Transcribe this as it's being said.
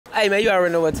Hey, man, you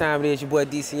already know what time it is. Your boy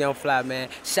DC Young Fly, man.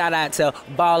 Shout out to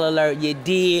BallerAlert, you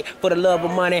did. For the love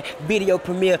of money, video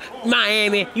premiere,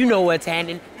 Miami. You know what's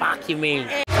happening. Fuck you, mean.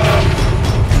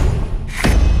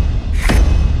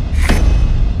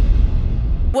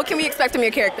 What can we expect from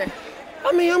your character?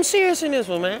 I mean, I'm serious in this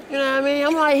one, man. You know what I mean?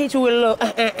 I'm like hit you with a little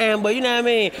but you know what I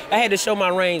mean? I had to show my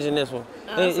range in this one.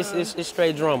 It's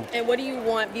straight drama. And what do you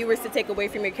want viewers to take away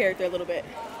from your character a little bit?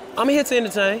 I'm here to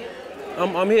entertain.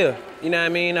 I'm here. You know what I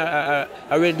mean? I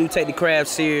really do take the craft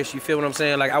serious. You feel what I'm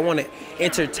saying? Like, I want to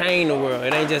entertain the world.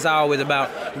 It ain't just always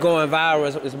about going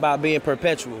viral. It's about being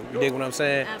perpetual. You dig what I'm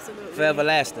saying? Absolutely. Forever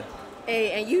lasting.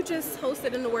 Hey, and you just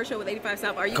hosted in the Word Show with 85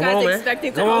 South. Are you Come guys on,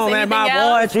 expecting man. to host anything else?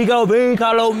 My boy, Chico Bean,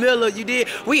 Carlo Miller, you did.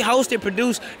 We hosted,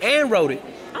 produced, and wrote it.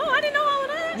 Oh, I didn't know all of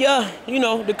that. Yeah, you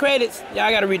know, the credits.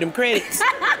 Y'all gotta read them credits.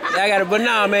 But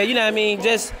nah, man, you know what I mean?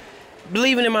 Just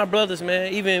believing in my brothers,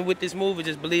 man. Even with this movie,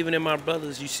 just believing in my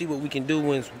brothers. You see what we can do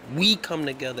when we come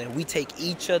together and we take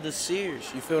each other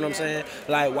serious. You feel what I'm saying?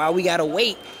 Like, why we gotta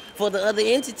wait for the other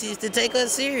entities to take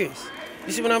us serious?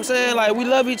 You see what I'm saying? Like, we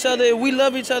love each other, we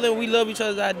love each other, and we love each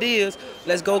other's ideas.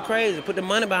 Let's go crazy. Put the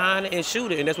money behind it and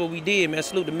shoot it. And that's what we did, man.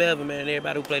 Salute to Melvin, man, and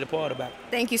everybody who played a part about it.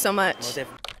 Thank you so much. Most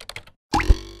definitely.